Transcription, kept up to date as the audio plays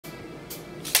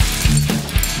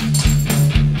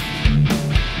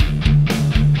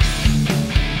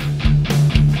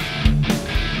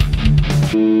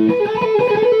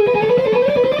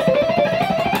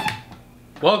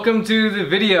Welcome to the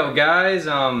video, guys.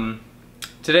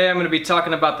 Today I'm going to be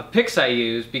talking about the picks I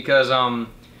use because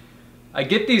I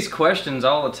get these questions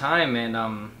all the time, and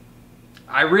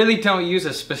I really don't use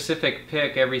a specific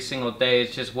pick every single day.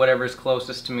 It's just whatever's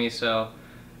closest to me, so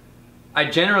I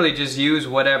generally just use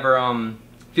whatever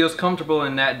feels comfortable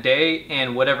in that day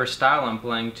and whatever style I'm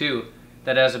playing too.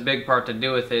 That has a big part to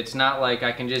do with it. It's not like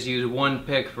I can just use one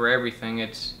pick for everything.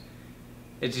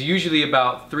 It's usually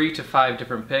about 3 to 5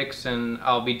 different picks, and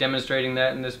I'll be demonstrating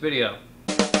that in this video.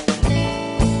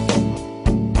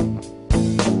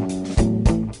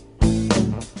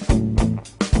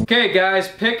 Okay guys,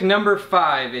 pick number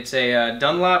 5. It's a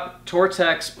Dunlop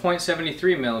Tortex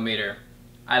 .73mm.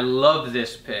 I love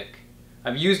this pick.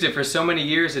 I've used it for so many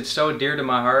years, it's so dear to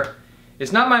my heart.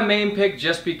 It's not my main pick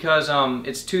just because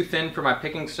it's too thin for my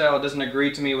picking style. It doesn't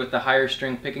agree to me with the higher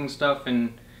string picking stuff,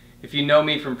 and if you know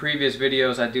me from previous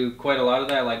videos, I do quite a lot of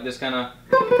that, like this kind of...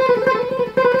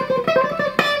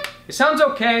 It sounds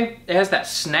okay, it has that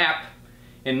snap,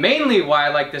 and mainly why I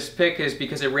like this pick is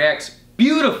because it reacts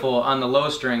beautiful on the low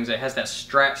strings. It has that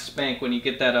strat spank when you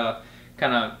get that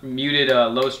kind of muted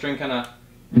low string kind of...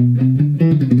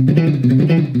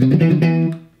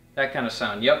 That kind of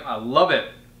sound, yep, I love it.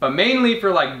 But mainly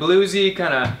for like bluesy,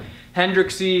 kind of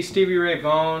Hendrixy, Stevie Ray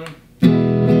Vaughan.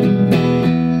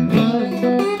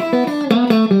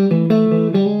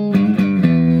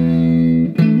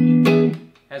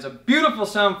 Has a beautiful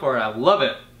sound for it, I love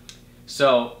it.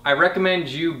 So I recommend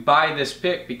you buy this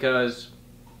pick because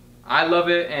I love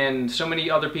it and so many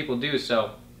other people do,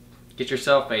 so get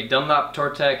yourself a Dunlop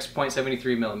Tortex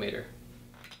 .73mm.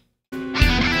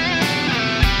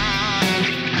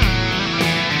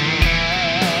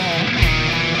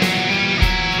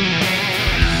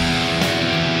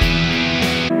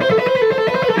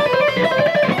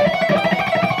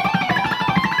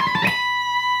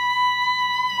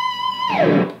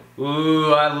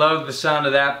 Ooh, I love the sound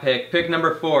of that pick. Pick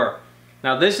number 4.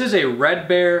 Now this is a Red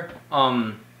Bear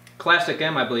Classic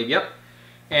M, I believe, yep.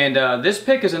 And this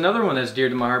pick is another one that's dear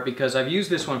to my heart because I've used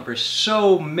this one for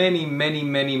so many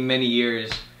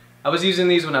years. I was using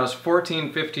these when I was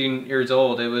 14, 15 years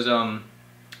old. It was,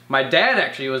 my dad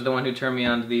actually was the one who turned me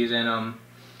on to these, and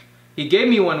he gave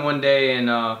me one day, and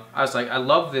I was like, I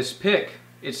love this pick.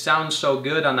 It sounds so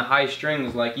good on the high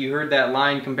strings. Like you heard that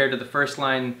line compared to the first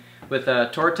line with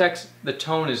Tortex, the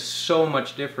tone is so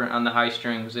much different on the high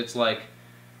strings. It's like,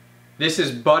 this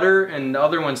is butter and the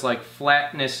other one's like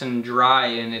flatness and dry,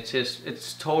 and it's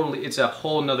a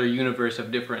whole nother universe of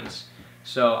difference.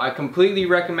 So I completely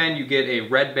recommend you get a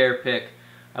Red Bear pick.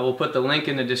 I will put the link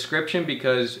in the description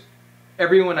because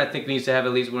everyone I think needs to have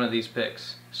at least one of these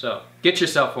picks. So get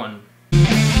yourself one.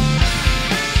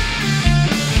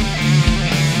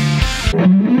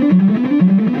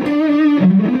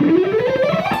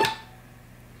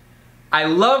 I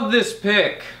love this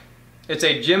pick. It's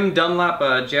a Jim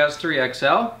Dunlop Jazz 3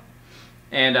 XL,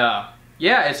 and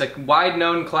yeah, it's a wide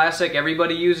known classic.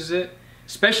 Everybody uses it,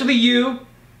 especially you,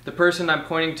 the person I'm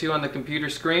pointing to on the computer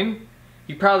screen.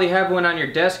 You probably have one on your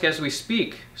desk as we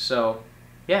speak, so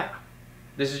yeah,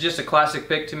 this is just a classic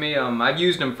pick to me. I've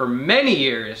used them for many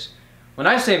years. When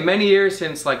I say many years,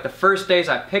 since like the first days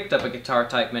I picked up a guitar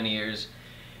type, many years.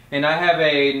 And I have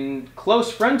a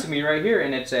close friend to me right here,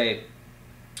 and it's a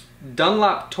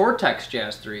Dunlop Tortex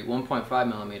Jazz 3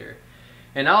 1.5mm,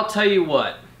 and I'll tell you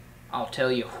what,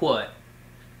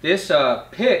 this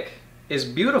pick is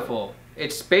beautiful.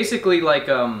 It's basically like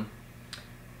the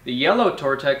yellow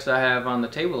Tortex I have on the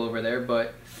table over there,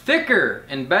 but thicker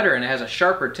and better, and it has a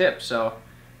sharper tip. So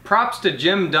props to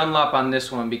Jim Dunlop on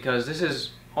this one because this is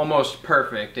almost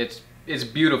perfect. It's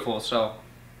beautiful. So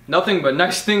nothing but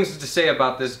nice things to say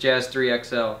about this Jazz 3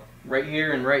 XL right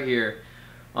here and right here.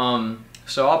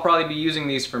 So I'll probably be using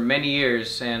these for many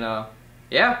years, and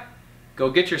yeah, go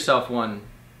get yourself one.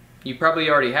 You probably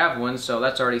already have one, so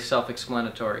that's already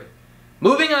self-explanatory.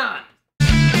 Moving on!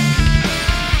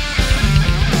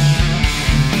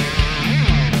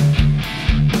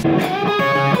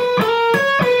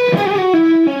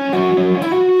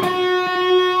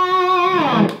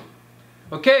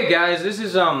 Okay guys, this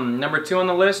is number 2 on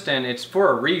the list, and it's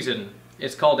for a reason.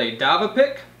 It's called a Dava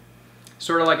pick.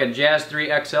 Sort of like a Jazz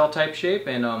 3 XL type shape,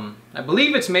 and I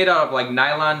believe it's made out of like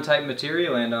nylon type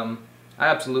material, and I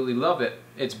absolutely love it.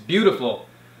 It's beautiful.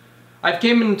 I've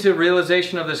came into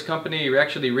realization of this company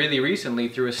actually really recently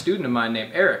through a student of mine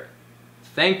named Eric.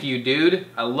 Thank you, dude.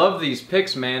 I love these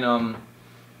picks, man.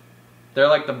 They're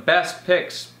like the best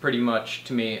picks pretty much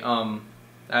to me. I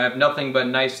have nothing but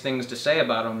nice things to say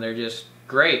about them. They're just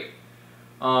great.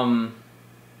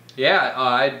 Yeah,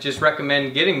 I just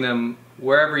recommend getting them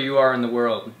wherever you are in the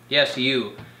world. Yes,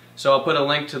 you. So I'll put a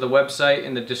link to the website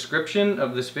in the description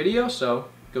of this video, so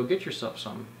go get yourself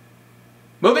some.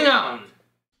 Moving on!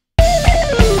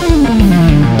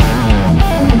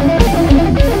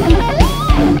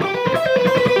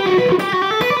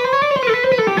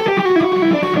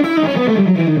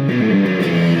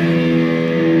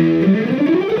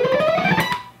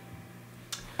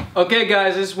 Okay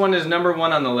guys, this one is number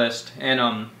 1 on the list,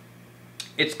 and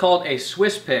it's called a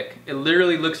Swiss pick. It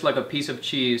literally looks like a piece of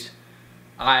cheese.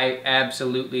 I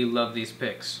absolutely love these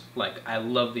picks. Like, I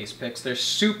love these picks. They're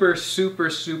super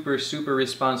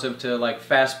responsive to like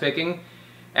fast picking.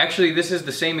 Actually, this is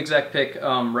the same exact pick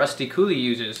Rusty Cooley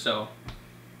uses, so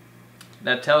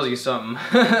that tells you something.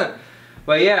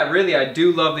 But yeah, really, I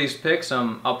do love these picks.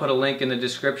 I'll put a link in the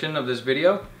description of this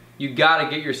video. You gotta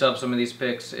get yourself some of these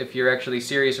picks if you're actually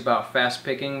serious about fast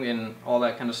picking and all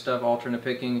that kind of stuff. Alternate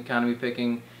picking, economy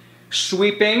picking,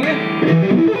 sweeping,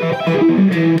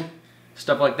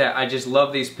 stuff like that. I just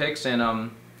love these picks, and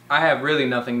I have really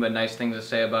nothing but nice things to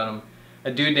say about them.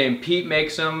 A dude named Pete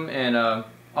makes them, and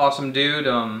awesome dude.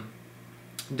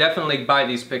 Definitely buy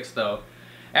these picks though.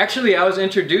 Actually, I was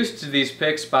introduced to these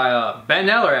picks by Ben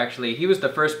Eller. Actually, he was the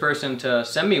first person to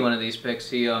send me one of these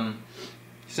picks. He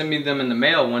sent me them in the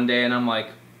mail one day, and I'm like,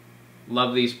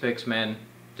 love these picks, man.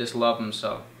 Just love them.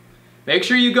 So make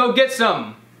sure you go get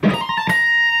some.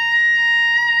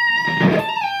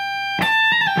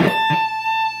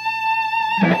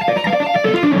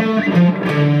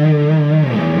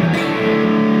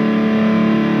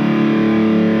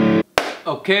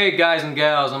 Okay guys and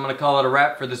gals, I'm gonna call it a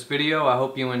wrap for this video. I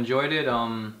hope you enjoyed it.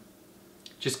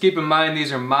 Just keep in mind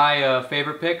these are my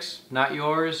favorite picks, not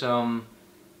yours.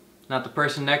 Not the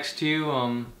person next to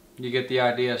you. You get the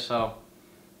idea, so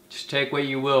just take what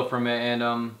you will from it,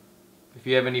 and if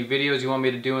you have any videos you want me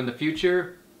to do in the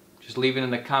future, just leave it in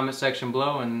the comment section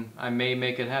below and I may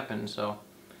make it happen. So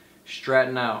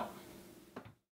Straten out.